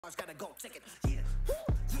Gotta go, take it. Yeah,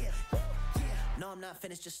 yeah, yeah. No, I'm not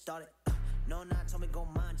finished, just started. No, not told me go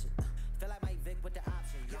mind you. Feel like Mike Vick with the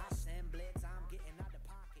option. Y'all send blitz, I'm getting out the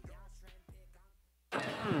pocket. Y'all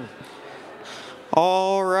trend pick.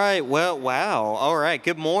 All right. Well, wow. All right.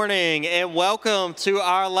 Good morning and welcome to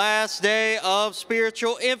our last day of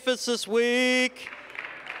Spiritual Emphasis Week.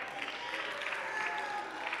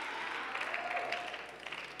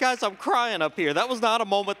 Guys, I'm crying up here. That was not a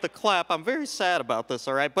moment to clap. I'm very sad about this,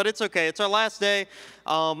 all right? But it's okay. It's our last day.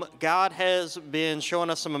 God has been showing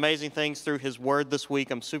us some amazing things through His Word this week.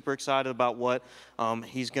 I'm super excited about what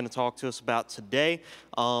He's going to talk to us about today.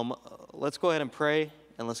 Let's go ahead and pray,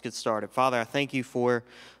 and let's get started. Father, I thank You for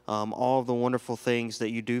all of the wonderful things that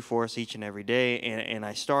You do for us each and every day. And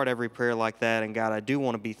I start every prayer like that. And God, I do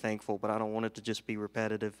want to be thankful, but I don't want it to just be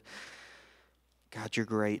repetitive. God, You're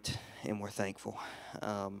great, and we're thankful.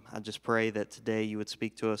 I just pray that today You would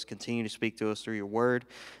speak to us, continue to speak to us through Your Word,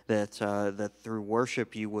 that through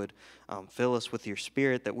worship You would fill us with Your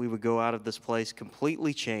Spirit, that we would go out of this place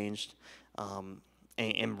completely changed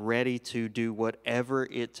and ready to do whatever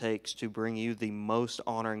it takes to bring You the most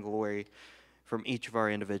honor and glory from each of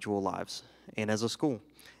our individual lives and as a school.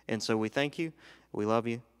 And so we thank You. We love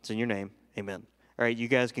You. It's in Your name. Amen. All right, you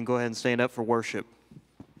guys can go ahead and stand up for worship.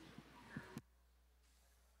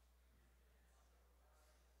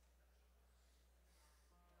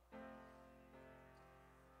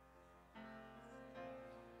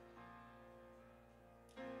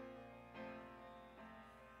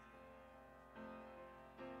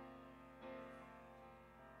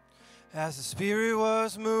 As the Spirit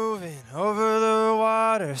was moving over the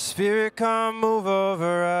water, Spirit, come move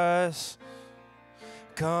over us.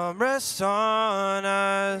 Come rest on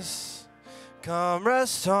us. Come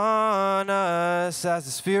rest on us. As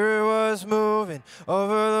the Spirit was moving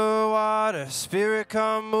over the water, Spirit,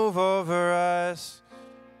 come move over us.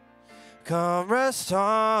 Come rest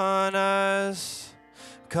on us.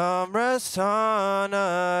 Come rest on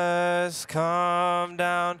us, come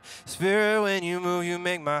down. Spirit, when You move, You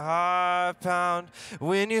make my heart pound.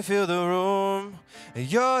 When You fill the room,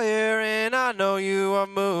 You're here and I know You are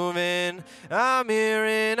moving. I'm here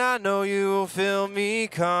and I know You will fill me,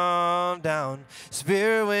 come down.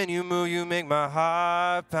 Spirit, when You move, You make my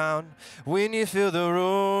heart pound. When You fill the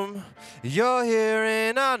room, You're here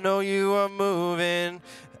and I know You are moving.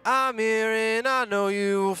 I'm here and I know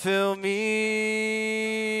You will fill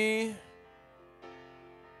me.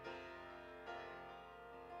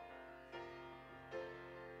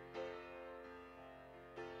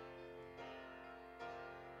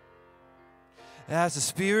 As the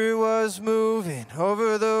Spirit was moving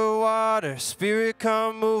over the water, Spirit,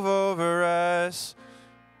 come move over us.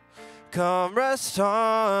 Come rest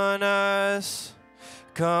on us.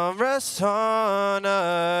 Come rest on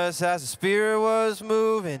us. As the Spirit was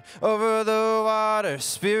moving over the water,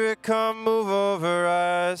 Spirit, come move over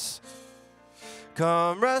us.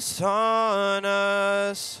 Come rest on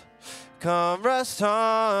us. Come rest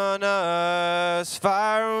on us.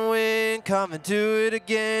 Fire and wind, come and do it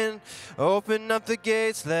again. Open up the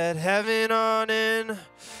gates, let heaven on in.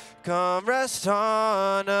 Come rest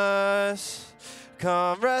on us.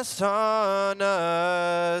 Come rest on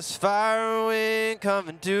us. Fire and wind, come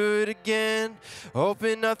and do it again.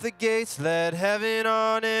 Open up the gates, let heaven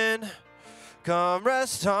on in. Come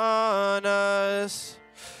rest on us.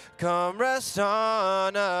 Come rest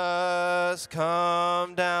on us.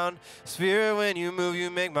 Come down. Spirit, when You move,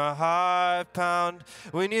 You make my heart pound.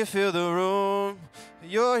 When You fill the room,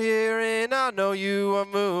 You're here and I know You are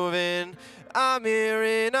moving. I'm here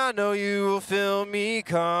and I know You will fill me,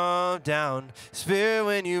 come down. Spirit,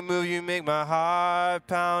 when You move, You make my heart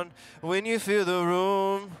pound. When You fill the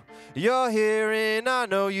room, You're here and I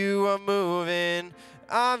know You are moving.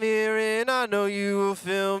 I'm here and I know You will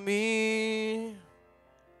fill me.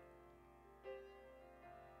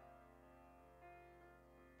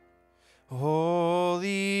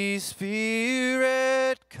 Holy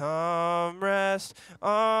Spirit, come rest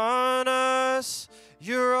on us.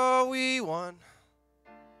 You're all we want.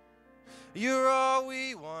 You're all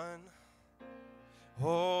we want.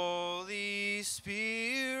 Holy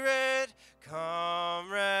Spirit, come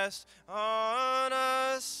rest on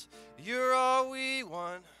us. You're all we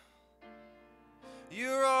want.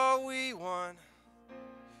 You're all we want.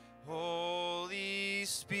 Holy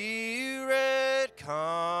Spirit,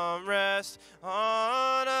 come rest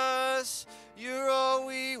on us. You're all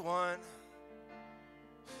we want.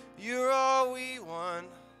 You're all we want.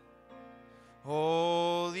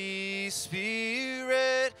 Holy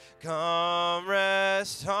Spirit, come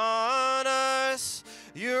rest on us.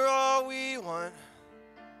 You're all we want.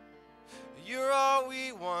 You're all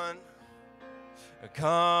we want.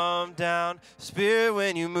 Come down. Spirit,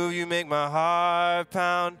 when you move, you make my heart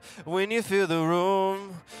pound. When you fill the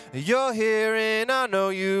room, you're here and I know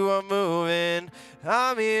you are moving.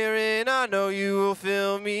 I'm here and I know you will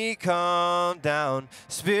fill me. Come down.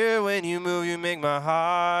 Spirit, when you move, you make my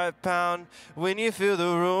heart pound. When you fill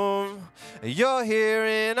the room, you're here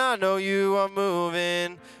and I know you are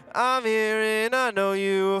moving. I'm here and I know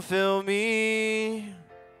you will fill me.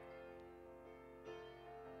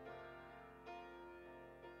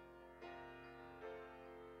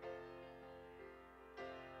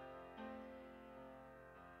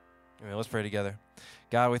 Amen. Let's pray together.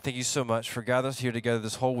 God, we thank you so much for gathering us here together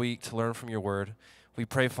this whole week to learn from your word. We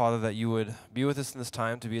pray, Father, that you would be with us in this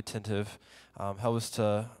time to be attentive. Help us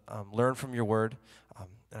to learn from your word.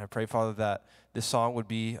 And I pray, Father, that this song would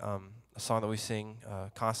be a song that we sing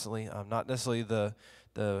constantly, not necessarily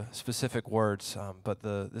the specific words, but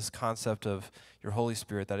this concept of your Holy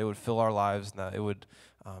Spirit, that it would fill our lives and that it would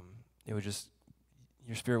just,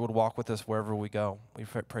 your Spirit would walk with us wherever we go. We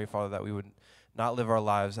pray, Father, that we would not live our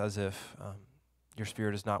lives as if your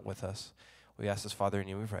Spirit is not with us. We ask this, Father, in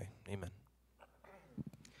you we pray. Amen.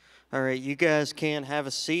 All right, you guys can have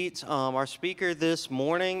a seat. Our speaker this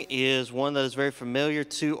morning is one that is very familiar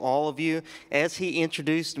to all of you. As he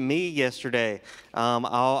introduced me yesterday,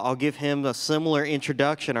 I'll give him a similar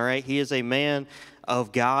introduction, all right? He is a man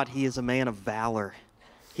of God. He is a man of valor.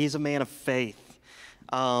 He's a man of faith.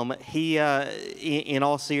 In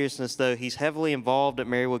all seriousness, though, he's heavily involved at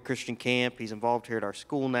Marywood Christian Camp. He's involved here at our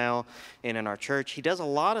school now and in our church. He does a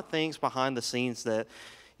lot of things behind the scenes that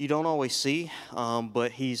you don't always see,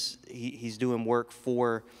 but he's doing work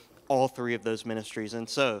for all three of those ministries. And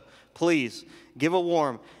so, please give a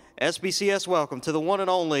warm SBCS welcome to the one and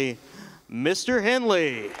only Mr.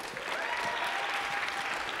 Hendley.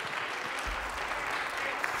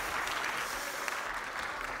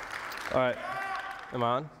 All right. Am I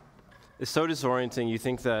on? It's so disorienting. You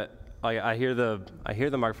think that I hear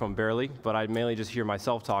the microphone barely, but I mainly just hear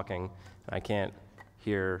myself talking, and I can't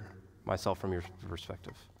hear myself from your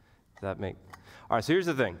perspective. Does that make? All right. So here's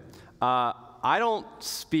the thing. I don't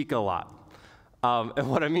speak a lot, and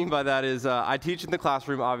what I mean by that is I teach in the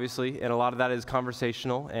classroom, obviously, and a lot of that is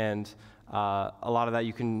conversational, and a lot of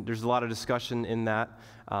that there's a lot of discussion in that,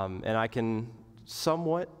 and I can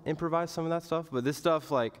somewhat improvise some of that stuff, but this stuff,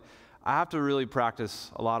 I have to really practice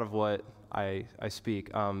a lot of what I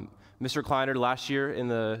speak. Mr. Kleiner, last year in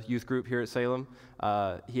the youth group here at Salem,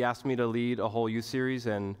 he asked me to lead a whole youth series,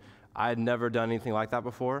 and I had never done anything like that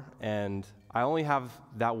before, and I only have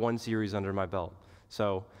that one series under my belt.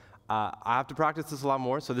 So I have to practice this a lot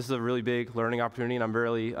more, so this is a really big learning opportunity, and I'm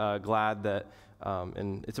really glad that,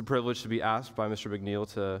 and it's a privilege to be asked by Mr.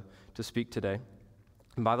 McNeil to speak today.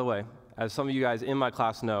 And by the way, as some of you guys in my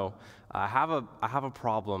class know, I have a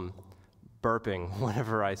problem burping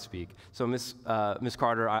whenever I speak. So Miss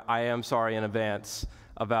Carter, I am sorry in advance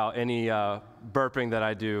about any burping that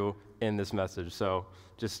I do in this message. So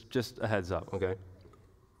just a heads up, okay?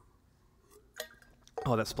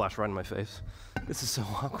 Oh, that splashed right in my face. This is so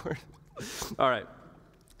awkward. All right.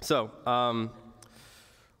 So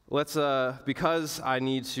let's because I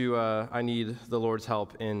need the Lord's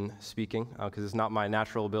help in speaking because it's not my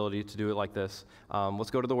natural ability to do it like this. Let's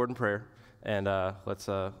go to the Word in prayer and let's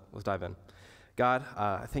dive in. God,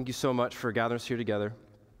 I thank you so much for gathering us here together.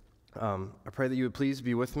 I pray that you would please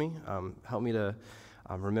be with me. Help me to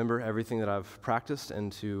remember everything that I've practiced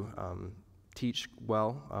and to teach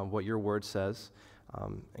well what your word says.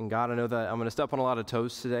 And God, I know that I'm going to step on a lot of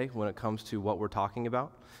toes today when it comes to what we're talking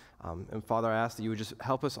about. And Father, I ask that you would just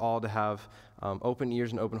help us all to have open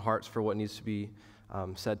ears and open hearts for what needs to be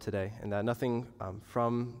said today, and that nothing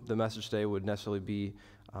from the message today would necessarily be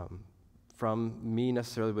from me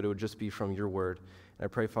necessarily, but it would just be from your word. And I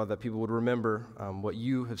pray, Father, that people would remember what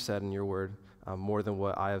you have said in your word more than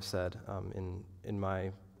what I have said in my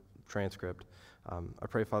transcript. I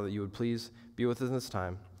pray, Father, that you would please be with us in this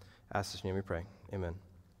time. Ask this in your name we pray. Amen.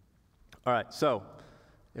 All right, so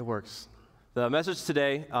it works. The message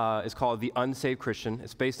today is called The Unsaved Christian.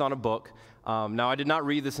 It's based on a book. Now, I did not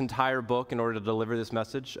read this entire book in order to deliver this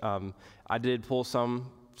message. I did pull some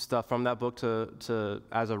stuff from that book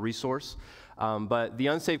as a resource. But The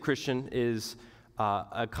Unsaved Christian is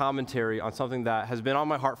a commentary on something that has been on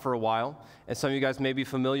my heart for a while. And some of you guys may be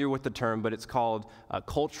familiar with the term, but it's called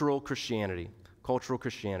cultural Christianity. Cultural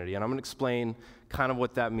Christianity. And I'm going to explain kind of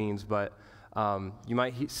what that means, but you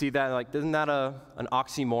might see that like, isn't that an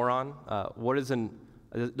oxymoron?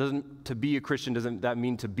 To be a Christian, doesn't that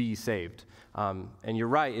mean to be saved? And you're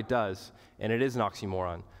right, it does, and it is an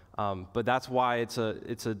oxymoron. But that's why it's a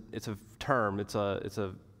term. It's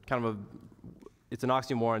an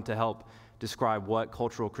oxymoron to help describe what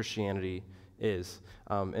cultural Christianity is.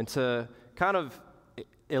 And to kind of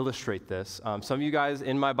illustrate this, some of you guys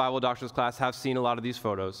in my Bible doctrines class have seen a lot of these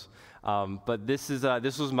photos, but this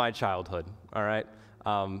was my childhood, all right?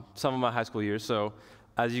 Some of my high school years. So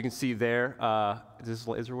as you can see there, does this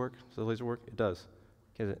laser work? Does the laser work? It does.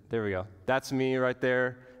 Okay, there we go. That's me right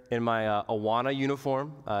there in my Awana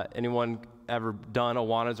uniform. Anyone ever done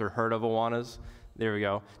Awanas or heard of Awanas? There we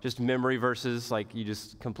go. Just memory verses, like you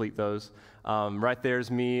just complete those. Right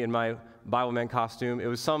there's me in my Bible man costume. It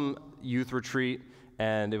was some youth retreat,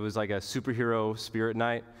 and it was like a superhero spirit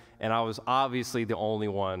night, and I was obviously the only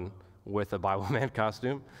one with a Bible man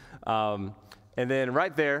costume. And then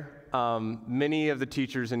right there, many of the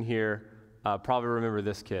teachers in here probably remember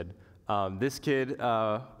this kid. This kid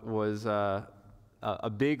was a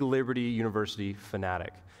big Liberty University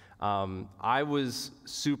fanatic. I was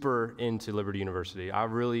super into Liberty University.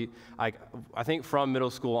 I think from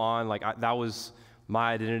middle school on, that was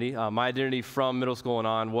my identity. My identity from middle school and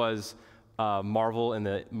on was Marvel and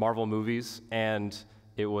the Marvel movies, and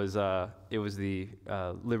it was the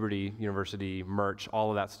Liberty University merch, all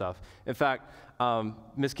of that stuff. In fact,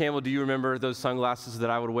 Miss Campbell, do you remember those sunglasses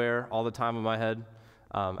that I would wear all the time on my head?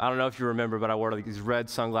 I don't know if you remember, but I wore these red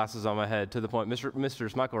sunglasses on my head to the point, Mr.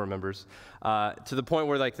 Schmeichel remembers, to the point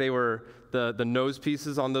where they were, the nose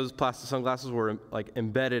pieces on those plastic sunglasses were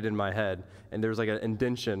embedded in my head, and there was an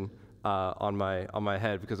indentation on my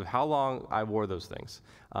head because of how long I wore those things.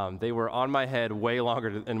 They were on my head way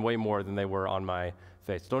longer and way more than they were on my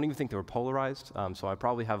face. Don't even think they were polarized, so I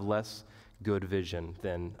probably have less good vision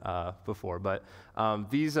than before. But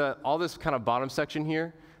all this kind of bottom section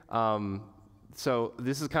here, so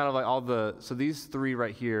this is kind of so these three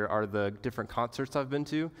right here are the different concerts I've been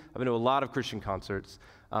to. I've been to a lot of Christian concerts.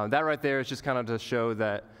 That right there is just kind of to show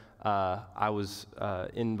that I was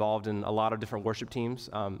involved in a lot of different worship teams.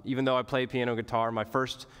 Even though I played piano and guitar, my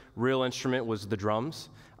first real instrument was the drums.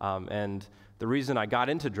 And the reason I got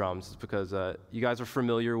into drums is because you guys are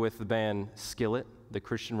familiar with the band Skillet, the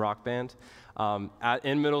Christian rock band.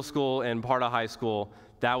 In middle school and part of high school,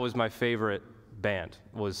 that was my favorite band,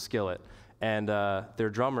 was Skillet. And their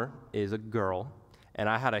drummer is a girl, and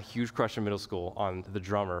I had a huge crush in middle school on the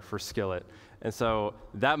drummer for Skillet. And so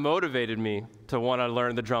that motivated me to want to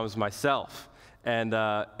learn the drums myself. And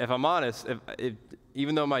if I'm honest,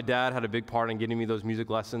 even though my dad had a big part in getting me those music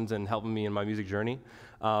lessons and helping me in my music journey,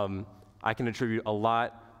 I can attribute a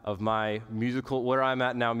lot of my where I'm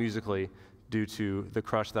at now musically, due to the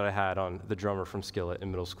crush that I had on the drummer from Skillet in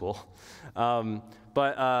middle school.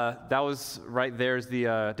 But that was right there's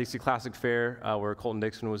the Dixie Classic Fair where Colton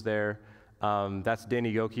Dixon was there. That's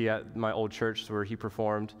Danny Yoki at my old church where he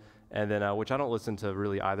performed. And then, which I don't listen to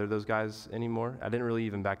really either of those guys anymore. I didn't really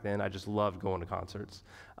even back then. I just loved going to concerts.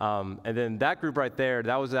 And then that group right there,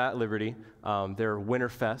 that was at Liberty. They're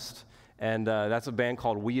Winterfest. And that's a band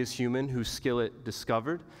called We As Human, who Skillet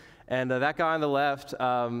discovered. And that guy on the left,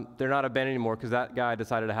 they're not a band anymore because that guy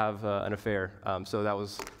decided to have an affair. So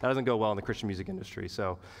that doesn't go well in the Christian music industry.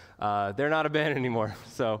 So they're not a band anymore.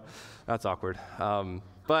 So that's awkward.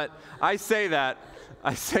 But I say that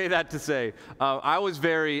to say I was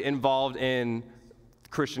very involved in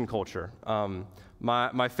Christian culture.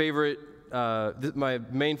 My favorite, my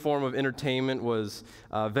main form of entertainment was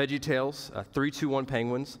VeggieTales, 3-2-1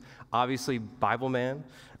 Penguins, obviously Bible Man,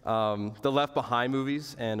 the Left Behind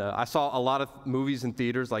movies, and I saw a lot of movies in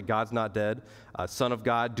theaters like God's Not Dead, Son of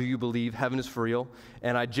God, Do You Believe, Heaven is for Real,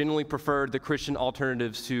 and I genuinely preferred the Christian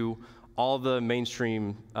alternatives to all the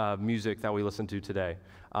mainstream music that we listen to today.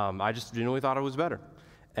 I just genuinely thought it was better.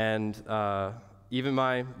 And even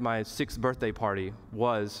my 6th birthday party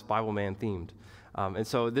was Bible Man themed. And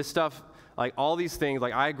so this stuff, all these things,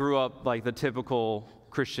 I grew up like the typical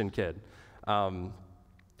Christian kid.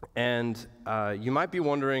 And you might be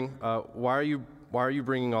wondering, why are you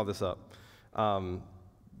bringing all this up?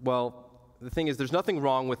 Well, the thing is, there's nothing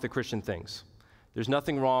wrong with the Christian things. There's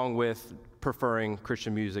nothing wrong with preferring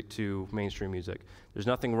Christian music to mainstream music. There's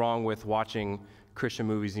nothing wrong with watching Christian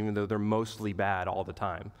movies, even though they're mostly bad all the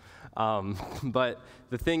time. But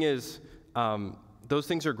the thing is, those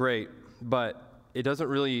things are great, but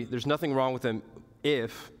there's nothing wrong with them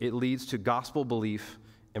if it leads to gospel belief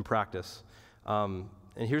and practice.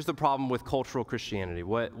 And here's the problem with cultural Christianity,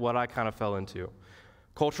 what I kind of fell into.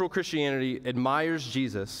 Cultural Christianity admires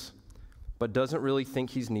Jesus, but doesn't really think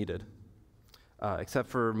he's needed, except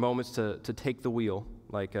for moments to take the wheel,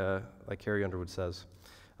 like Carrie Underwood says.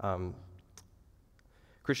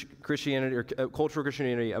 Christianity or cultural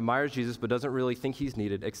Christianity admires Jesus, but doesn't really think he's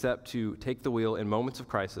needed, except to take the wheel in moments of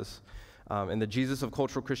crisis. And the Jesus of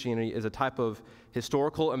cultural Christianity is a type of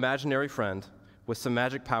historical imaginary friend with some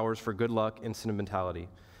magic powers for good luck and sentimentality.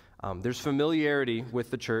 There's familiarity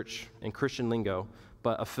with the church and Christian lingo,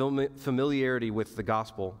 but a familiarity with the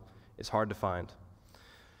gospel is hard to find.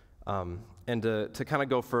 And to kind of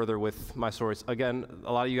go further with my stories, again,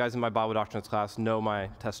 a lot of you guys in my Bible doctrines class know my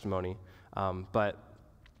testimony, but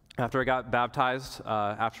after I got baptized,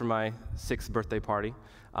 after my 6th birthday party,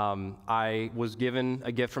 I was given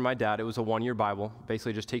a gift from my dad. It was a 1-year Bible.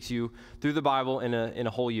 Basically, just takes you through the Bible in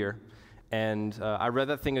a whole year. And I read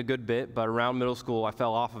that thing a good bit, but around middle school, I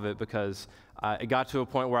fell off of it because it got to a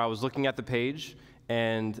point where I was looking at the page,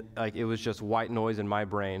 and like it was just white noise in my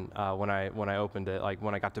brain when I opened it, like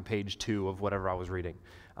when I got to page 2 of whatever I was reading.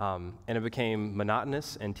 And it became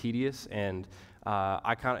monotonous and tedious, and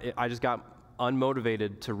I just got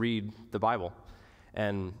unmotivated to read the Bible.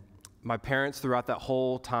 And my parents, throughout that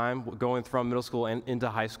whole time, going from middle school and into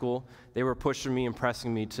high school, they were pushing me and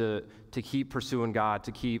pressing me to keep pursuing God,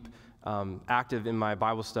 to keep active in my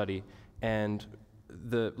Bible study. And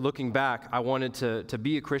looking back, I wanted to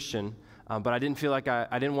be a Christian, but I didn't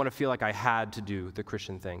want to feel like I had to do the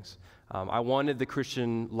Christian things. I wanted the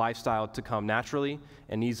Christian lifestyle to come naturally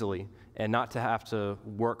and easily, and not to have to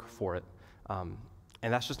work for it.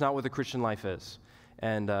 And that's just not what the Christian life is.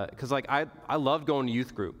 And because I loved going to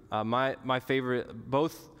youth group. My favorite,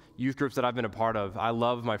 both youth groups that I've been a part of, I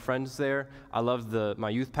love my friends there. I loved my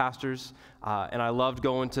youth pastors, and I loved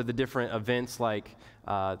going to the different events like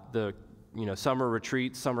the summer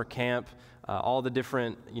retreats, summer camp, all the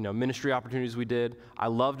different ministry opportunities we did. I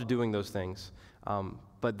loved doing those things,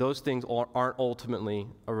 but those things aren't ultimately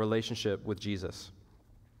a relationship with Jesus.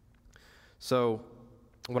 So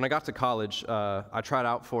when I got to college, I tried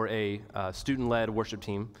out for a student-led worship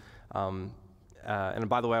team. And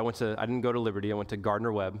by the way, I didn't go to Liberty. I went to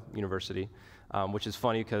Gardner-Webb University, which is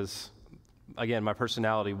funny because, again, my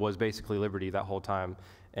personality was basically Liberty that whole time.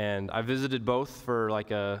 And I visited both for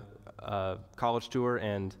like a college tour,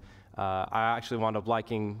 and I actually wound up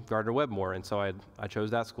liking Gardner-Webb more, and so I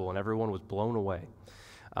chose that school, and everyone was blown away.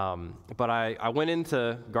 But I went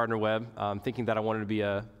into Gardner-Webb thinking that I wanted to be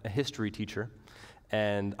a history teacher.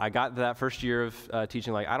 And I got that first year of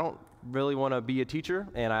teaching, like, I don't really want to be a teacher,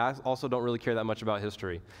 and I also don't really care that much about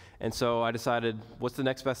history. And so I decided, what's the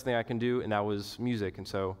next best thing I can do? And that was music. And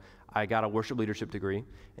so I got a worship leadership degree.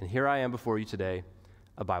 And here I am before you today,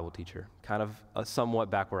 a Bible teacher, kind of somewhat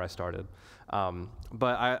back where I started.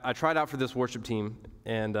 But I tried out for this worship team,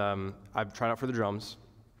 and I tried out for the drums.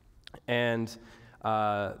 And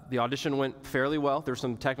the audition went fairly well. There were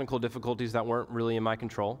some technical difficulties that weren't really in my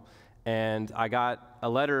control. And I got a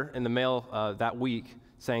letter in the mail that week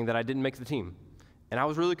saying that I didn't make the team. And I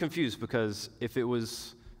was really confused because if it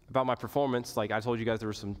was about my performance, like I told you guys there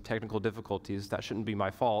were some technical difficulties, that shouldn't be my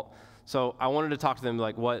fault. So I wanted to talk to them,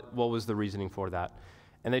 like what was the reasoning for that?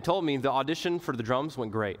 And they told me the audition for the drums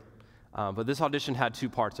went great. But this audition had 2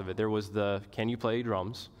 parts of it. There was the can you play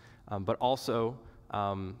drums, but also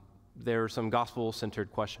there were some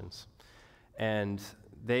gospel-centered questions. And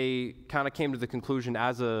they kind of came to the conclusion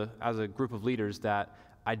as a group of leaders that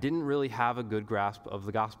I didn't really have a good grasp of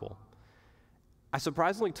the gospel. I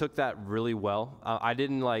surprisingly took that really well. I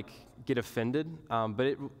didn't get offended, but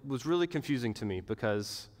it was really confusing to me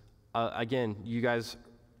because, again, you guys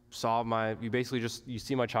saw you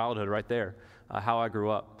see my childhood right there, how I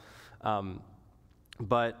grew up.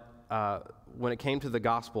 But when it came to the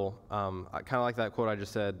gospel, kind of like that quote I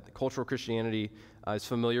just said, cultural Christianity is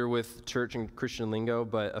familiar with church and Christian lingo,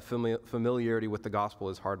 but a familiarity with the gospel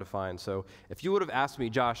is hard to find. So if you would have asked me,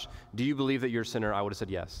 Josh, do you believe that you're a sinner? I would have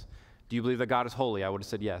said yes. Do you believe that God is holy? I would have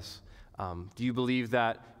said yes. Do you believe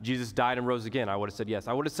that Jesus died and rose again? I would have said yes.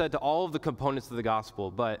 I would have said to all of the components of the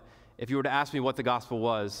gospel, but if you were to ask me what the gospel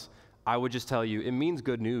was, I would just tell you it means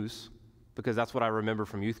good news, because that's what I remember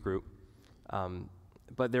from youth group.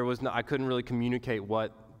 But I couldn't really communicate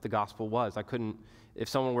what the gospel was. If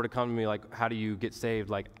someone were to come to me like, how do you get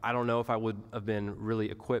saved? I don't know if I would have been really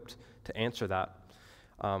equipped to answer that.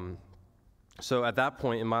 So at that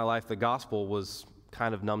point in my life, the gospel was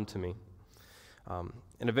kind of numb to me.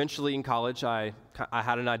 And eventually in college, I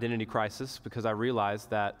had an identity crisis because I realized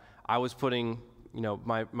that I was putting,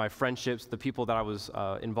 my friendships, the people that I was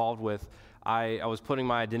involved with, I was putting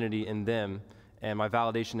my identity in them and my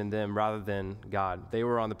validation in them rather than God. They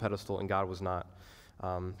were on the pedestal and God was not.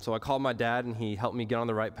 So I called my dad and he helped me get on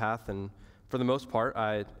the right path, and for the most part,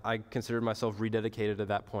 I considered myself rededicated at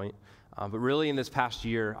that point. But really in this past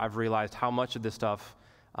year, I've realized how much of this stuff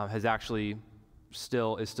is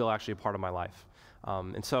still actually a part of my life.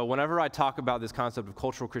 And so whenever I talk about this concept of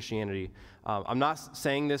cultural Christianity, I'm not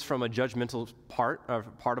saying this from a judgmental part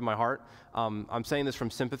of my heart. I'm saying this from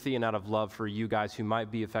sympathy and out of love for you guys who might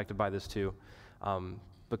be affected by this too.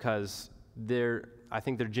 because I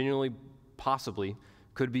think there genuinely, possibly,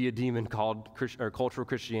 could be a demon called cultural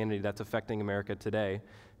Christianity that's affecting America today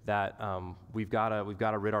that we've got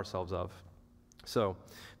to rid ourselves of. So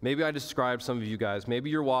maybe I described some of you guys. Maybe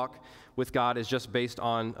your walk with God is just based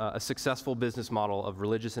on a successful business model of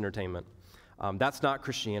religious entertainment. That's not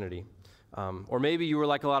Christianity. Or maybe you were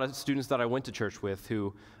like a lot of students that I went to church with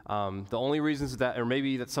who the only reasons that, or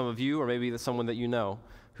maybe that's some of you, or maybe that's someone that you know,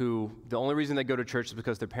 who the only reason they go to church is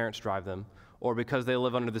because their parents drive them, or because they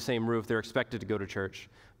live under the same roof, they're expected to go to church.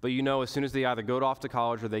 But you know, as soon as they either go off to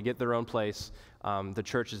college or they get their own place, the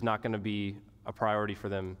church is not going to be a priority for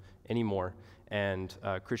them anymore. And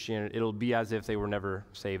Christianity, it'll be as if they were never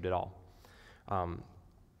saved at all.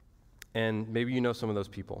 And maybe you know some of those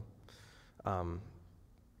people.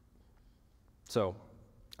 So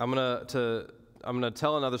I'm gonna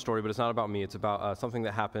tell another story, but it's not about me. It's about something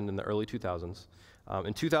that happened in the early 2000s.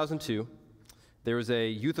 In 2002, there was a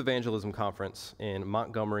youth evangelism conference in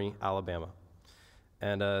Montgomery, Alabama.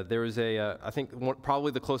 And there was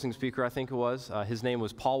probably the closing speaker, I think it was. His name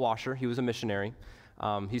was Paul Washer. He was a missionary.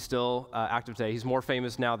 He's still active today. He's more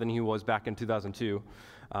famous now than he was back in 2002.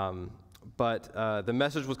 But the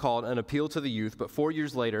message was called An Appeal to the Youth. But 4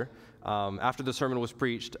 years later, after the sermon was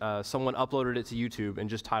preached, someone uploaded it to YouTube and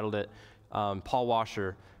just titled it Paul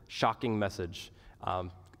Washer, Shocking Message.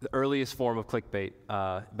 The earliest form of clickbait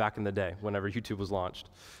back in the day, whenever YouTube was launched.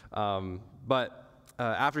 But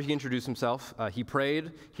after he introduced himself, he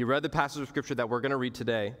prayed, he read the passage of Scripture that we're going to read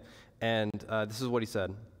today, and this is what he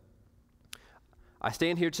said. I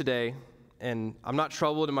stand here today, and I'm not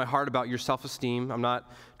troubled in my heart about your self-esteem. I'm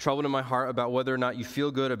not troubled in my heart about whether or not you feel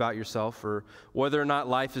good about yourself or whether or not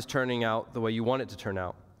life is turning out the way you want it to turn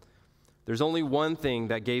out. There's only one thing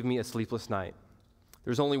that gave me a sleepless night.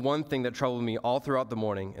 There's only one thing that troubled me all throughout the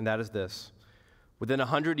morning, and that is this. Within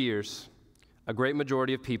 100 years, a great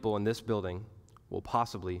majority of people in this building will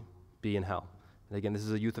possibly be in hell. And again, this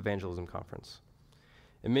is a youth evangelism conference.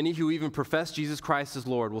 And many who even profess Jesus Christ as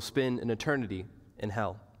Lord will spend an eternity in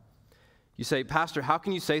hell. You say, Pastor, how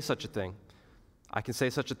can you say such a thing? I can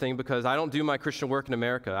say such a thing because I don't do my Christian work in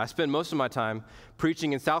America. I spend most of my time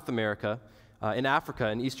preaching in South America, in Africa,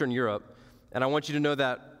 and Eastern Europe. And I want you to know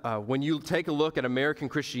that when you take a look at American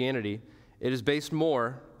Christianity, it is based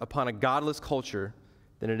more upon a godless culture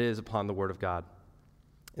than it is upon the Word of God.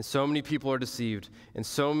 And so many people are deceived, and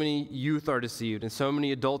so many youth are deceived, and so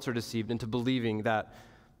many adults are deceived into believing that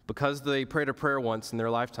because they prayed a prayer once in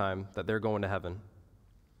their lifetime, that they're going to heaven.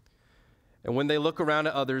 And when they look around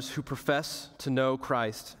at others who profess to know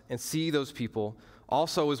Christ and see those people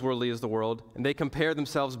also as worldly as the world, and they compare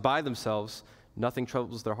themselves by themselves, nothing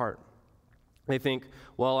troubles their heart. They think,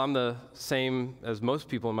 well, I'm the same as most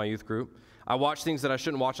people in my youth group. I watch things that I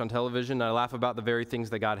shouldn't watch on television, and I laugh about the very things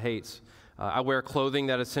that God hates. I wear clothing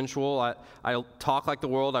that is sensual. I talk like the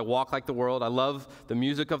world. I walk like the world. I love the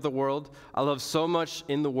music of the world. I love so much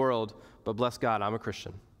in the world, but bless God, I'm a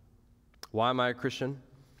Christian. Why am I a Christian?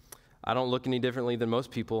 I don't look any differently than most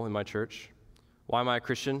people in my church. Why am I a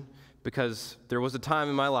Christian? Because there was a time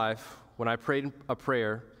in my life when I prayed a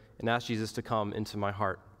prayer and asked Jesus to come into my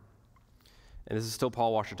heart. And this is still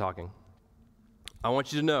Paul Washer talking. I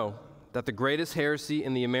want you to know that the greatest heresy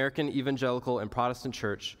in the American evangelical and Protestant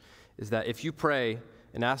church is that if you pray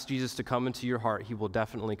and ask Jesus to come into your heart, he will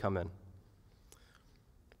definitely come in.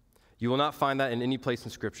 You will not find that in any place in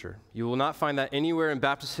Scripture. You will not find that anywhere in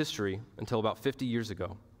Baptist history until about 50 years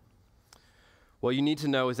ago. What you need to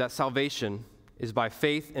know is that salvation is by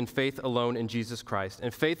faith and faith alone in Jesus Christ.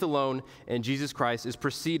 And faith alone in Jesus Christ is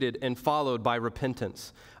preceded and followed by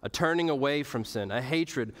repentance, a turning away from sin, a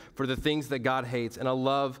hatred for the things that God hates, and a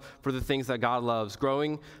love for the things that God loves,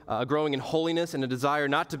 growing in holiness and a desire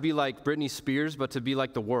not to be like Britney Spears, but to be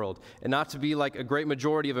like the world, and not to be like a great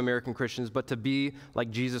majority of American Christians, but to be like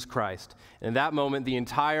Jesus Christ. And in that moment, the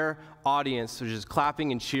entire audience was just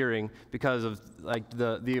clapping and cheering because of like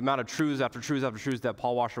the amount of truths after truths after truths that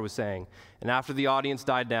Paul Washer was saying. And after the audience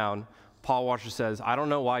died down, Paul Washer says, I don't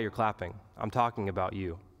know why you're clapping. I'm talking about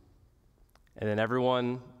you. And then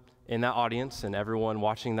everyone in that audience and everyone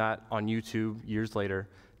watching that on YouTube years later,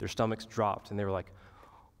 their stomachs dropped and they were like,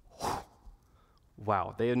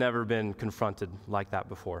 wow, they had never been confronted like that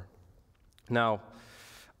before. Now,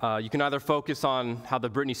 you can either focus on how the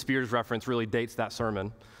Britney Spears reference really dates that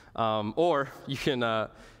sermon, or you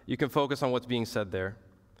can focus on what's being said there.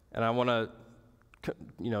 And I want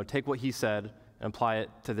to take what he said and apply it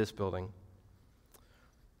to this building.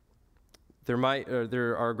 There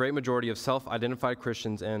are a great majority of self-identified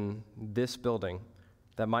Christians in this building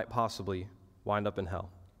that might possibly wind up in hell.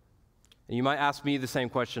 And you might ask me the same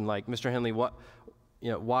question, like, Mr. Hendley,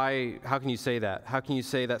 how can you say that? How can you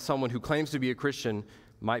say that someone who claims to be a Christian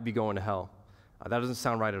might be going to hell? That doesn't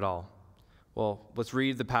sound right at all. Well, let's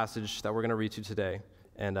read the passage that we're going to read to today,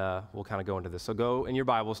 and we'll kind of go into this. So go in your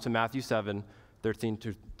Bibles to Matthew 7, 13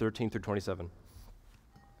 through 27.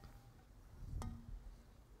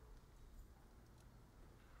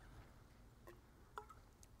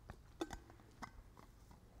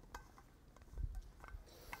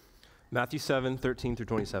 Matthew 7, 13 through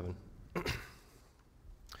 27.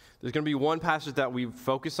 There's going to be one passage that we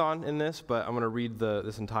focus on in this, but I'm going to read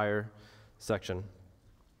this entire section.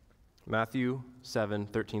 Matthew 7,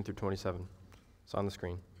 13 through 27. It's on the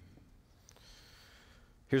screen.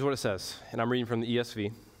 Here's what it says, and I'm reading from the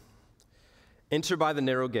ESV. Enter by the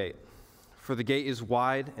narrow gate, for the gate is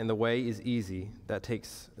wide and the way is easy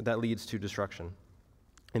that leads to destruction.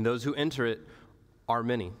 And those who enter it are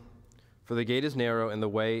many. For the gate is narrow and the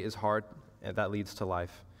way is hard and that leads to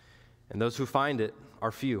life. And those who find it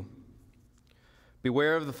are few.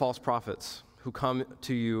 Beware of the false prophets who come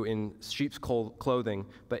to you in sheep's clothing,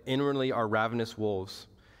 but inwardly are ravenous wolves.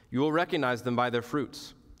 You will recognize them by their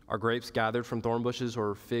fruits. Are grapes gathered from thorn bushes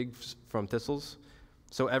or figs from thistles?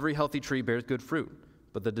 So every healthy tree bears good fruit,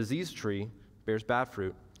 but the diseased tree bears bad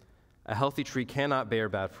fruit. A healthy tree cannot bear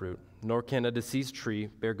bad fruit, nor can a diseased tree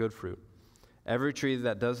bear good fruit. Every tree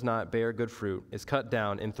that does not bear good fruit is cut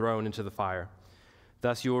down and thrown into the fire.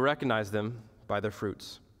 Thus you will recognize them by their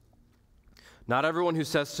fruits. Not everyone who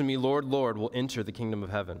says to me, Lord, Lord, will enter the kingdom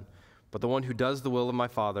of heaven, but the one who does the will of my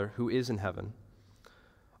Father who is in heaven.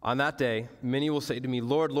 On that day, many will say to me,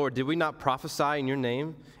 Lord, Lord, did we not prophesy in your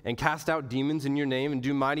name, and cast out demons in your name, and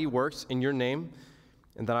do mighty works in your name?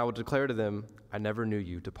 And then I will declare to them, I never knew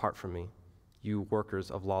you. Depart from me, you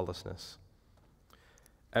workers of lawlessness.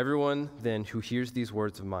 Everyone then who hears these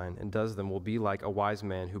words of mine and does them will be like a wise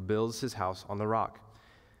man who builds his house on the rock.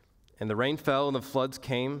 And the rain fell, and the floods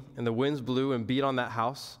came, and the winds blew and beat on that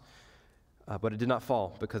house, but it did not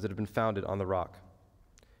fall, because it had been founded on the rock.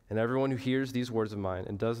 And everyone who hears these words of mine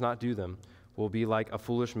and does not do them will be like a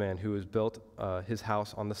foolish man who has built his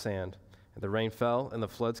house on the sand. And the rain fell, and the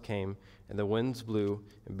floods came, and the winds blew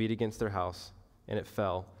and beat against their house, and it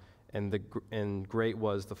fell, and great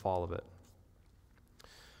was the fall of it.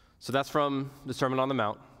 So that's from the Sermon on the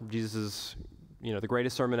Mount. Jesus' the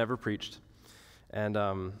greatest sermon ever preached. And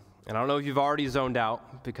I don't know if you've already zoned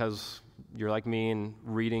out because you're like me and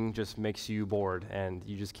reading just makes you bored and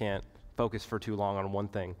you just can't focus for too long on one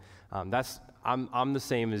thing. I'm the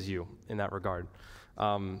same as you in that regard.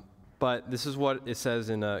 But this is what it says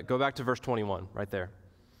go back to verse 21 right there. It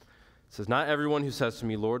says, not everyone who says to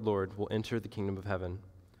me, Lord, Lord, will enter the kingdom of heaven,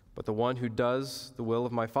 but the one who does the will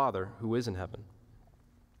of my Father who is in heaven.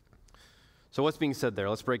 So what's being said there?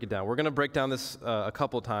 Let's break it down. We're going to break down this a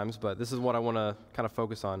couple times, but this is what I want to kind of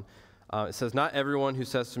focus on. It says, not everyone who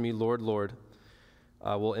says to me, Lord, Lord,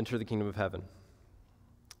 will enter the kingdom of heaven.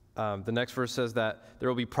 The next verse says that there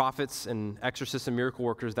will be prophets and exorcists and miracle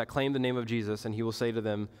workers that claim the name of Jesus, and he will say to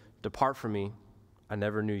them, depart from me, I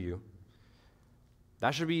never knew you.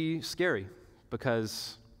 That should be scary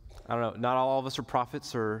because, I don't know, not all of us are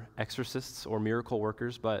prophets or exorcists or miracle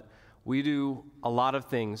workers, but we do a lot of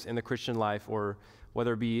things in the Christian life, or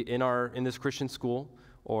whether it be in this Christian school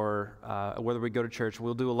or whether we go to church,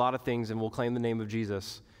 we'll do a lot of things and we'll claim the name of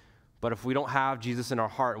Jesus. But if we don't have Jesus in our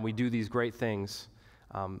heart and we do these great things,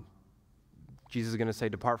 Jesus is going to say,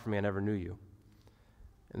 depart from me, I never knew you.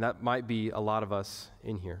 And that might be a lot of us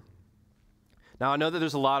in here. Now, I know that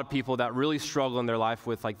there's a lot of people that really struggle in their life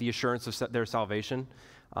with like the assurance of their salvation.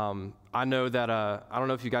 I know that, I don't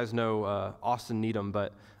know if you guys know Austin Needham,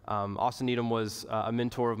 but Austin Needham was a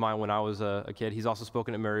mentor of mine when I was a kid. He's also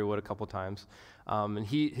spoken at Marywood a couple times. And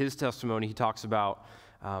his testimony, he talks about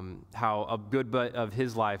how a good bit of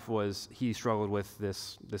his life was he struggled with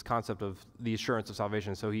this concept of the assurance of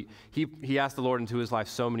salvation. So he asked the Lord into his life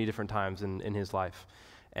so many different times in his life.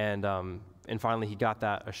 And finally, he got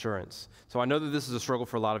that assurance. So I know that this is a struggle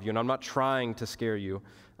for a lot of you, and I'm not trying to scare you.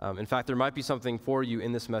 In fact, there might be something for you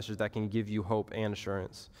in this message that can give you hope and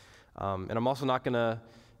assurance. And I'm also not going to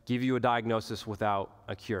give you a diagnosis without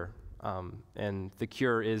a cure. And the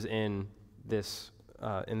cure is in this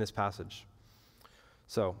passage.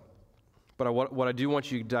 So, but what I do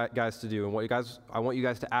want you guys to do, and I want you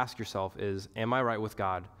guys to ask yourself is, am I right with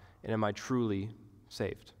God, and am I truly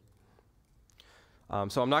saved?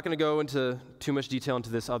 So I'm not going to go into too much detail into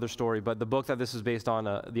this other story, but the book that this is based on,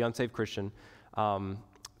 The Unsaved Christian, and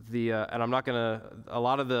I'm not going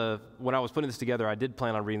to, when I was putting this together, I did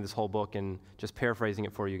plan on reading this whole book and just paraphrasing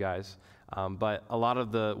it for you guys. But a lot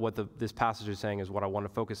of this passage is saying is what I want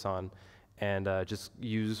to focus on and just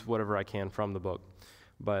use whatever I can from the book.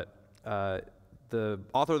 But the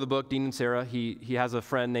author of the book, Dean and Sarah, he has a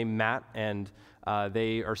friend named Matt, and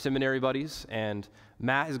they are seminary buddies. And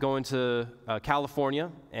Matt is going to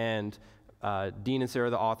California, and Dean and Sarah,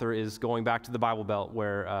 the author, is going back to the Bible Belt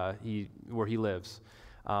where he lives.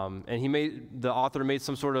 And the author made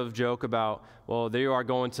some sort of joke about, well, there you are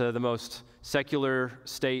going to the most secular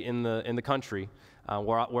state in the country,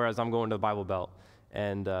 whereas I'm going to the Bible Belt.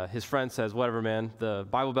 And his friend says, whatever, man, the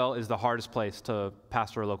Bible Belt is the hardest place to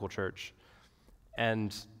pastor a local church.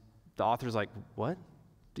 And the author's like, what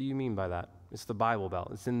do you mean by that? It's the Bible Belt.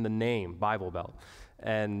 It's in the name, Bible Belt.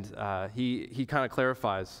 And he kind of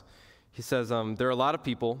clarifies. He says, there are a lot of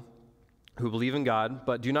people who believe in God,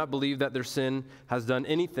 but do not believe that their sin has done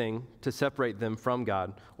anything to separate them from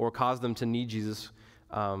God or cause them to need Jesus,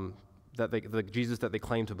 the Jesus that they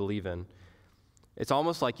claim to believe in. It's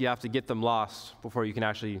almost like you have to get them lost before you can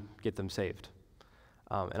actually get them saved.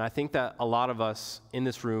 And I think that a lot of us in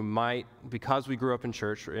this room might, because we grew up in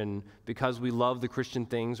church and because we love the Christian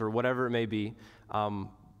things or whatever it may be,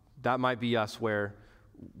 that might be us where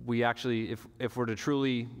we actually, if we're to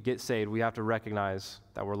truly get saved, we have to recognize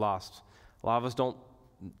that we're lost. A lot of us don't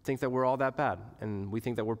think that we're all that bad, and we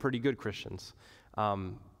think that we're pretty good Christians,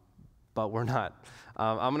 but we're not.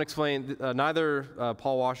 I'm going to explain, neither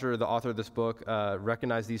Paul Washer, the author of this book,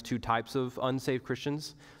 recognized these two types of unsaved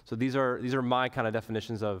Christians. So these are my kind of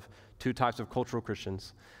definitions of two types of cultural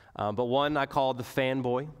Christians. But one I call the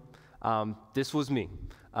fanboy. This was me.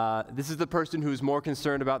 This is the person who's more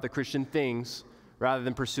concerned about the Christian things rather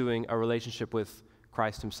than pursuing a relationship with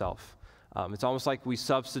Christ himself. It's almost like we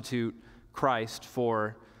substitute Christ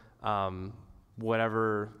for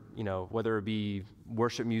whatever, whether it be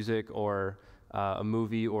worship music or a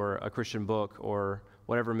movie or a Christian book or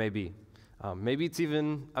whatever it may be. Maybe it's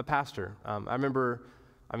even a pastor. I'll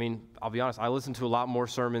be honest, I listened to a lot more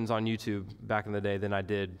sermons on YouTube back in the day than I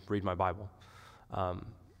did read my Bible.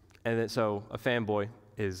 So a fanboy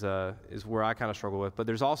is where I kind of struggle with. But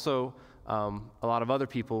there's also a lot of other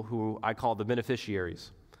people who I call the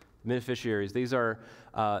beneficiaries. Beneficiaries. These are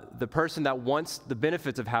the person that wants the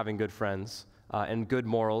benefits of having good friends and good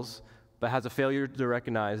morals, but has a failure to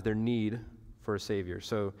recognize their need for a Savior.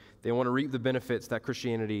 So they want to reap the benefits that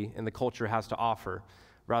Christianity and the culture has to offer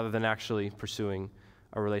rather than actually pursuing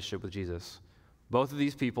a relationship with Jesus. Both of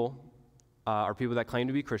these people are people that claim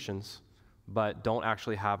to be Christians, but don't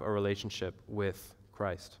actually have a relationship with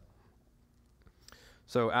Christ.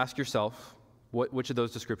 So ask yourself, which of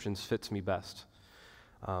those descriptions fits me best?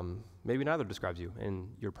 Maybe neither describes you, and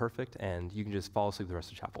you're perfect, and you can just fall asleep the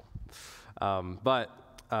rest of chapel.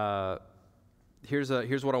 Here's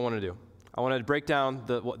what I want to do. I want to break down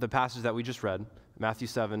the passage that we just read, Matthew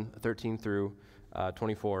 7, 13 through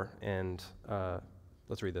 24, and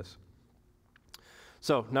let's read this.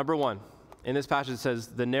 So, number one, in this passage it says,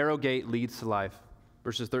 the narrow gate leads to life,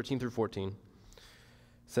 verses 13 through 14.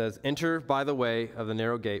 Says, enter by the way of the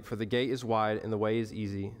narrow gate, for the gate is wide and the way is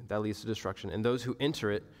easy that leads to destruction, and those who enter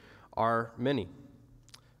it are many.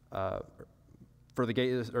 For the gate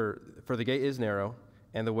is narrow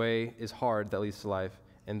and the way is hard that leads to life,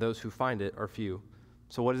 and those who find it are few.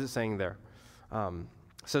 So what is it saying there? It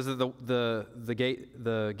says that the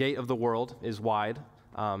gate of the world is wide.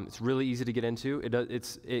 It's really easy to get into.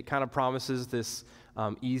 It kind of promises this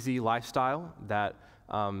easy lifestyle that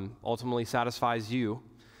ultimately satisfies you.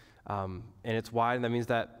 And it's wide, and that means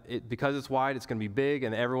that because it's wide, it's going to be big,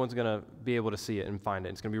 and everyone's going to be able to see it and find it.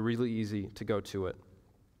 It's going to be really easy to go to it.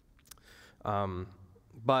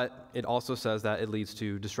 But it also says that it leads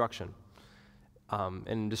to destruction.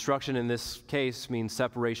 And destruction in this case means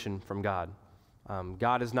separation from God.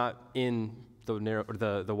 God is not in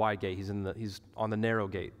the wide gate. He's on the narrow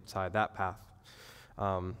gate side, that path.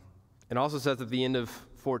 It also says at the end of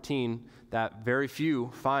 14 that very few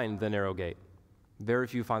find the narrow gate. Very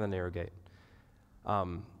few find the narrow gate.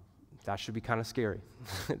 That should be kind of scary.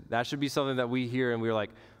 That should be something that we hear and we're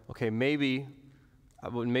like, okay, maybe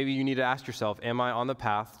you need to ask yourself, am I on the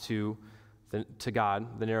path to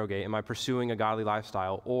God, the narrow gate? Am I pursuing a godly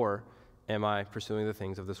lifestyle, or am I pursuing the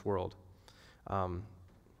things of this world?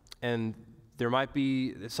 And there might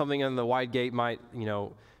be something in the wide gate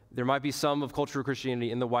there might be some of cultural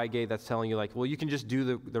Christianity in the wide gate that's telling you like, well, you can just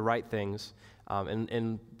do the right things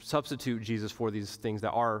and substitute Jesus for these things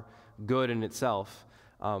that are good in itself.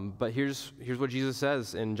 But here's what Jesus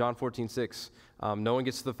says in John 14:6. No one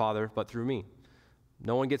gets to the Father but through me.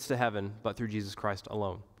 No one gets to heaven but through Jesus Christ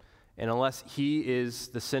alone. And unless he is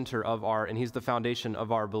the center of and he's the foundation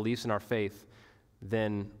of our beliefs and our faith,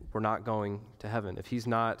 then we're not going to heaven.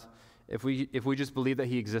 If we just believe that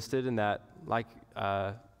he existed and that, like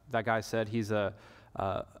that guy said, he's a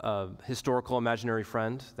historical imaginary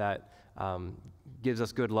friend that gives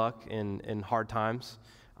us good luck in hard times.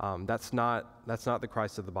 That's not the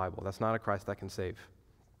Christ of the Bible. That's not a Christ that can save.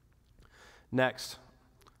 Next,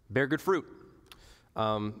 bear good fruit.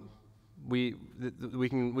 We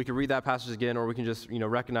can read that passage again, or we can just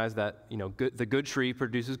recognize that the good tree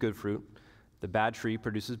produces good fruit, the bad tree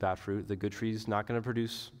produces bad fruit. The good tree is not going to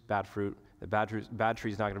produce bad fruit. The bad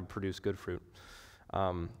tree is not going to produce good fruit.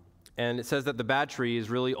 And it says that the bad tree is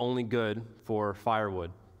really only good for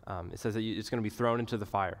firewood. It says that it's going to be thrown into the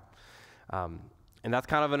fire. And that's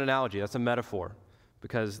kind of an analogy. That's a metaphor,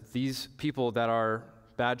 because these people that are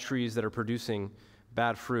bad trees that are producing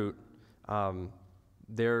bad fruit,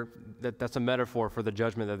 that's a metaphor for the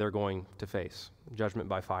judgment that they're going to face, judgment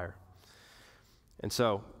by fire. And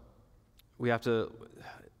so we have to,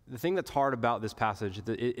 the thing that's hard about this passage,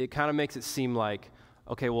 it kind of makes it seem like,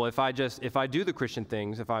 okay, well, if I do the Christian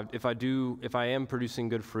things, if I am producing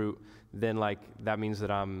good fruit, then like that means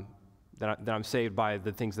that I'm saved by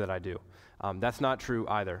the things that I do. That's not true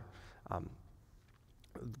either.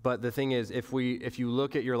 But the thing is, if you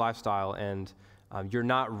look at your lifestyle and you're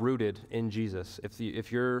not rooted in Jesus,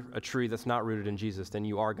 if you're a tree that's not rooted in Jesus, then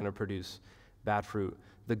you are going to produce bad fruit.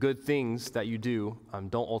 The good things that you do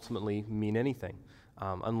don't ultimately mean anything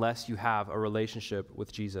unless you have a relationship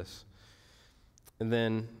with Jesus. And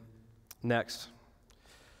then next,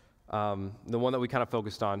 the one that we kind of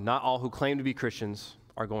focused on, not all who claim to be Christians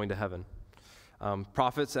are going to heaven.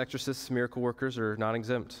 Prophets, exorcists, miracle workers are not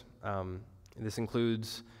exempt. This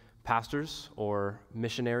includes pastors or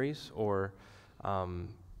missionaries or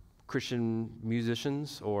Christian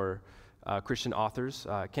musicians or Christian authors.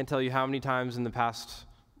 I can't tell you how many times in the past,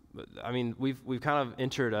 we've kind of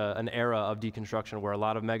entered an era of deconstruction where a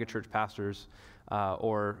lot of megachurch pastors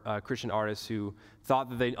or Christian artists who thought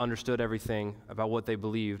that they understood everything about what they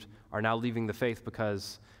believed are now leaving the faith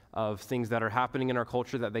because of things that are happening in our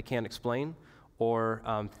culture that they can't explain, or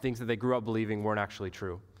things that they grew up believing weren't actually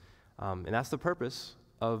true. And that's the purpose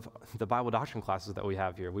of the Bible doctrine classes that we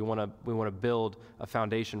have here. We want to build a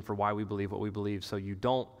foundation for why we believe what we believe, so you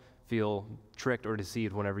don't feel tricked or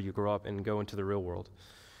deceived whenever you grow up and go into the real world.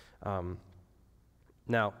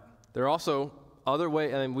 Now, there are also other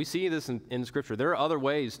ways, and we see this in Scripture. There are other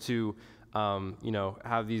ways to,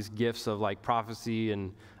 have these gifts of like prophecy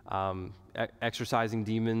and exorcising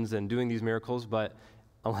demons and doing these miracles, but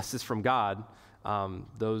unless it's from God,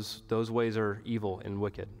 those ways are evil and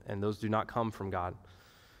wicked, and those do not come from God.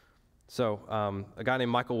 So, a guy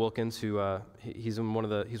named Michael Wilkins, who he's one of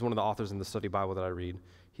the authors in the study Bible that I read.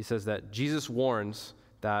 He says that Jesus warns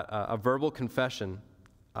that a verbal confession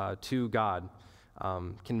to God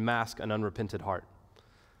can mask an unrepented heart.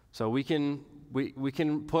 So we can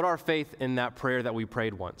put our faith in that prayer that we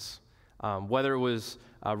prayed once, whether it was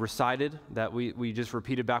recited, that we just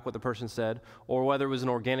repeated back what the person said, or whether it was an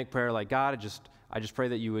organic prayer like, God, I just pray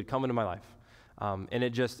that you would come into my life, and it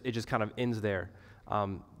just kind of ends there.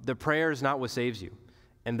 The prayer is not what saves you,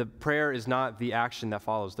 and the prayer is not the action that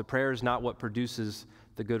follows. The prayer is not what produces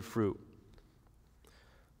the good fruit.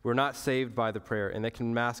 We're not saved by the prayer, and that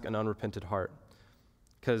can mask an unrepented heart.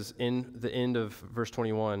 Because in the end of verse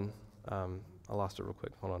 21, I lost it real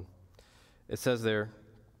quick. Hold on. It says there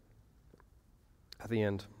at the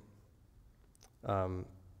end, what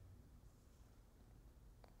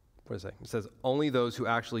does it say? It says, only those who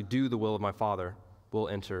actually do the will of my Father will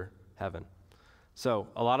enter heaven. So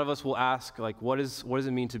a lot of us will ask, like, what does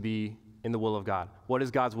it mean to be in the will of God? What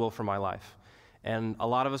is God's will for my life? And a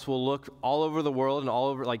lot of us will look all over the world and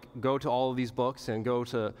go to all of these books and go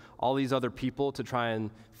to all these other people to try and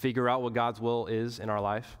figure out what God's will is in our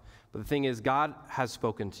life. But the thing is, God has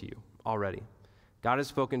spoken to you already. God has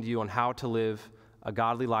spoken to you on how to live a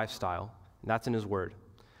godly lifestyle, and that's in His Word.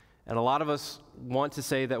 And a lot of us want to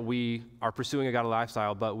say that we are pursuing a godly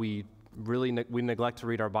lifestyle, but we neglect to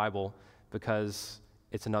read our Bible because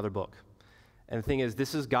it's another book. And the thing is,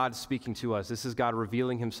 this is God speaking to us. This is God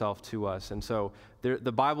revealing Himself to us. And so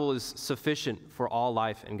the Bible is sufficient for all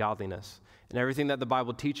life and godliness. And everything that the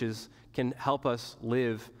Bible teaches can help us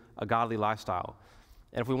live a godly lifestyle.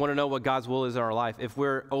 And if we want to know what God's will is in our life, if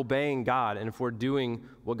we're obeying God and if we're doing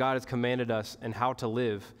what God has commanded us and how to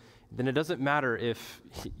live, then it doesn't matter if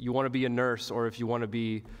you want to be a nurse or if you want to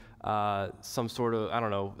be some sort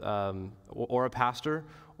of, or a pastor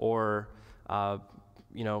or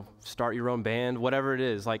start your own band, whatever it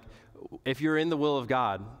is. Like, if you're in the will of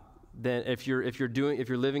God, then if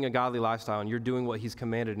you're living a godly lifestyle and you're doing what He's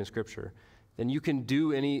commanded in Scripture, then you can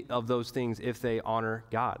do any of those things if they honor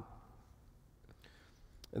God.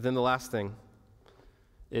 And then the last thing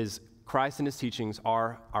is Christ and His teachings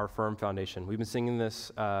are our firm foundation. We've been singing this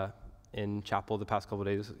in chapel the past couple of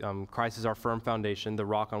days. Christ is our firm foundation, the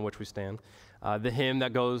rock on which we stand. The hymn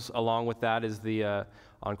that goes along with that is the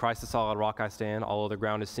on Christ the solid rock I stand, all other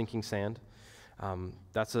ground is sinking sand.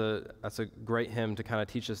 That's a great hymn to kind of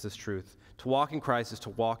teach us this truth. To walk in Christ is to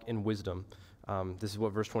walk in wisdom. This is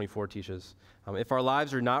what verse 24 teaches. If our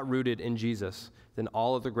lives are not rooted in Jesus, then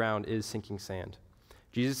all of the ground is sinking sand.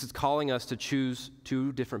 Jesus is calling us to choose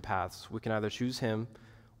two different paths. We can either choose him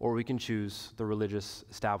or we can choose the religious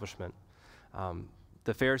establishment.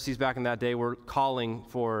 The Pharisees back in that day were calling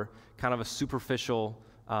for kind of a superficial,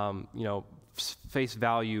 face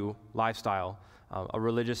value lifestyle, a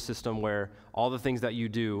religious system where all the things that you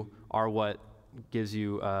do are what gives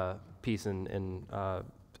you peace and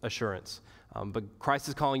assurance. But Christ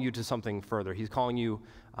is calling you to something further. He's calling you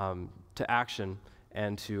to action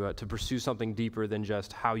and to pursue something deeper than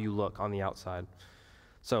just how you look on the outside.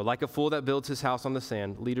 So, like a fool that builds his house on the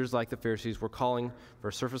sand, leaders like the Pharisees were calling for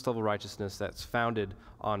a surface-level righteousness that's founded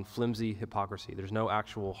on flimsy hypocrisy. There's no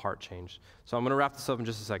actual heart change. So I'm going to wrap this up in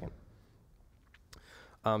just a second.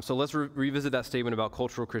 So let's revisit that statement about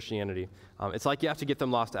cultural Christianity. It's like you have to get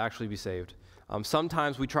them lost to actually be saved.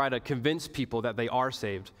 Sometimes we try to convince people that they are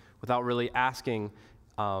saved without really asking,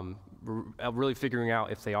 really figuring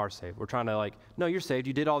out if they are saved. We're trying to no, you're saved.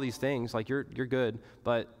 You did all these things. You're good.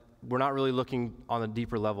 But we're not really looking on a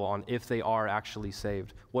deeper level on if they are actually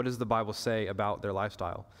saved. What does the Bible say about their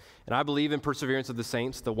lifestyle? And I believe in perseverance of the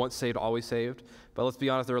saints, the once saved, always saved. But let's be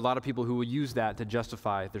honest, there are a lot of people who would use that to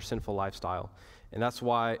justify their sinful lifestyle. And that's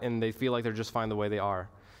why, and they feel like they're just fine the way they are.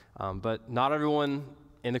 But not everyone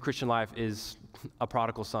in the Christian life is a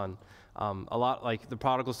prodigal son. A lot like the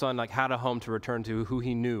prodigal son had a home to return to, who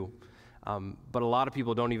he knew. But a lot of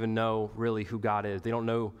people don't even know really who God is. They don't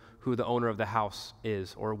know who the owner of the house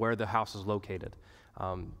is or where the house is located.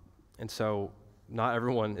 And so not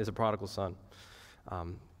everyone is a prodigal son.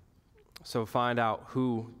 So find out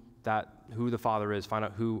who the father is. Find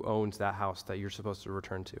out who owns that house that you're supposed to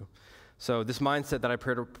return to. So this mindset that I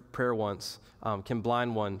prayed a prayer once can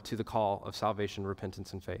blind one to the call of salvation,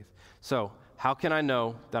 repentance, and faith. So how can I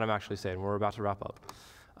know that I'm actually saved? We're about to wrap up.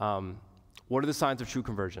 What are the signs of true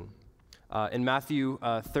conversion? In Matthew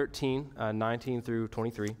 13, 19 through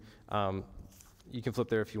 23, you can flip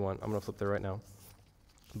there if you want. I'm going to flip there right now.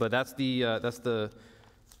 But that's the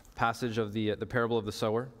passage of the parable of the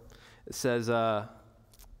sower. It says, let's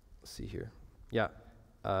see here. Yeah.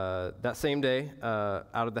 That same day,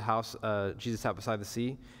 out of the house, Jesus sat beside the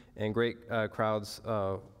sea, and great crowds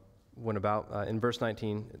went about. In verse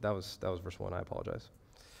 19, that was verse 1, I apologize.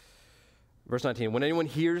 Verse 19, when anyone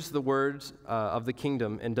hears the words of the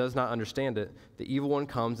kingdom and does not understand it, the evil one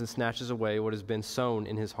comes and snatches away what has been sown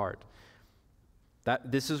in his heart.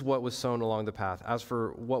 This is what was sown along the path. As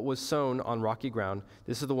for what was sown on rocky ground,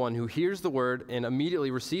 this is the one who hears the word and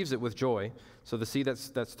immediately receives it with joy. So the seed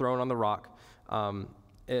that's thrown on the rock,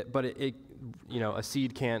 but a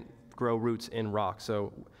seed can't grow roots in rock.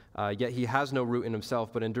 So yet he has no root in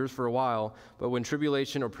himself, but endures for a while. But when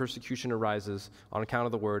tribulation or persecution arises on account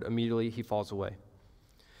of the word, immediately he falls away.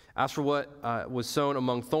 As for what was sown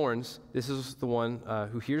among thorns, this is the one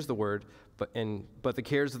who hears the word, but the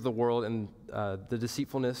cares of the world and the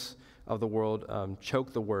deceitfulness of the world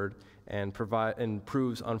choke the word and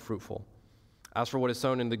proves unfruitful. As for what is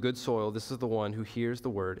sown in the good soil, this is the one who hears the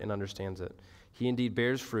word and understands it. He indeed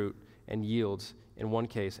bears fruit and yields, in one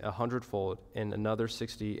case, 100-fold, in another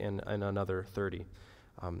 60, and another 30.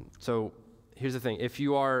 So here's the thing. If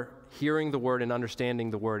you are hearing the word and understanding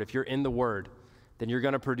the word, if you're in the word, then you're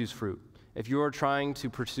going to produce fruit. If you are trying to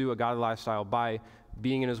pursue a godly lifestyle by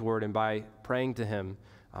being in his word and by praying to him,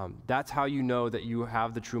 that's how you know that you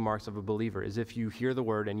have the true marks of a believer, is if you hear the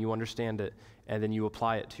word and you understand it and then you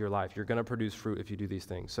apply it to your life. You're going to produce fruit if you do these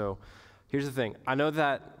things. So here's the thing. I know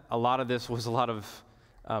that a lot of this was a lot of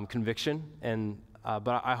conviction,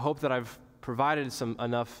 but I hope that I've provided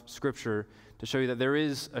enough scripture to show you that there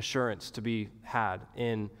is assurance to be had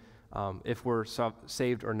in if we're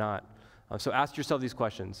saved or not. So ask yourself these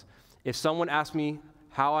questions. If someone asked me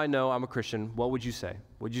how I know I'm a Christian, what would you say?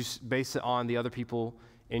 Would you base it on the other people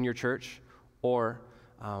in your church? Or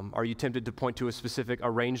are you tempted to point to a specific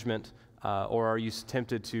arrangement? Or are you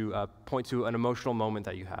tempted to point to an emotional moment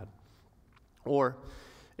that you had? Or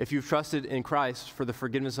if you've trusted in Christ for the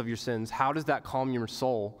forgiveness of your sins, how does that calm your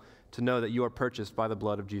soul to know that you are purchased by the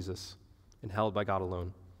blood of Jesus and held by God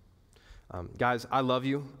alone? Guys, I love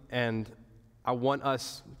you, and I want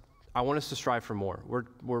us to strive for more.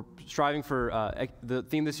 We're striving for, the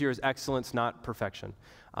theme this year is excellence, not perfection.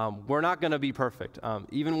 We're not going to be perfect.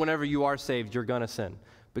 Even whenever you are saved, you're going to sin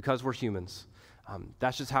because we're humans.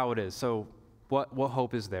 That's just how it is. So what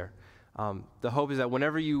hope is there? The hope is that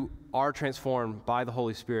whenever you are transformed by the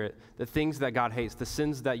Holy Spirit, the things that God hates, the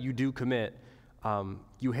sins that you do commit,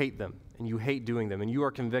 you hate them, and you hate doing them, and you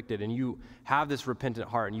are convicted, and you have this repentant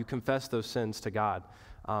heart, and you confess those sins to God.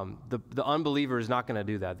 The unbeliever is not going to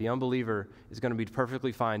do that. The unbeliever is going to be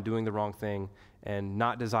perfectly fine doing the wrong thing and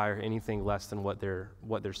not desire anything less than what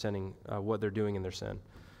they're sinning, what they're doing in their sin.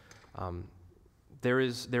 There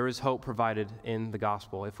is hope provided in the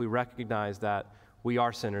gospel if we recognize that we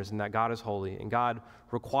are sinners and that God is holy and God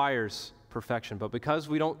requires perfection. But because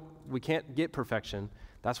we can't get perfection,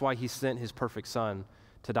 that's why he sent his perfect Son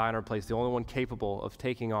to die in our place, the only one capable of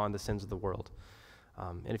taking on the sins of the world.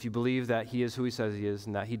 And if you believe that he is who he says he is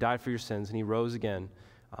and that he died for your sins and he rose again,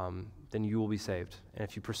 then you will be saved. And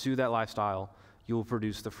if you pursue that lifestyle, you will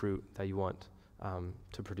produce the fruit that you want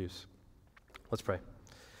to produce. Let's pray.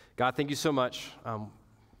 God, thank you so much.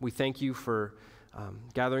 We thank you for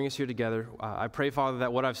gathering us here together. I pray, Father,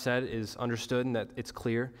 that what I've said is understood and that it's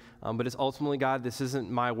clear. But it's ultimately, God, this isn't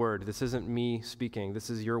my word. This isn't me speaking. This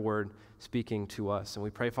is your word speaking to us. And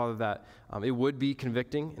we pray, Father, that it would be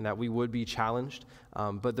convicting and that we would be challenged.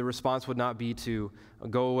 But the response would not be to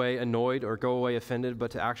go away annoyed or go away offended,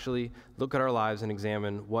 but to actually look at our lives and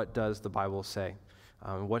examine what does the Bible say.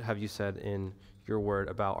 What have you said in your word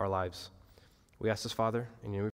about our lives? We ask this, Father, in your name.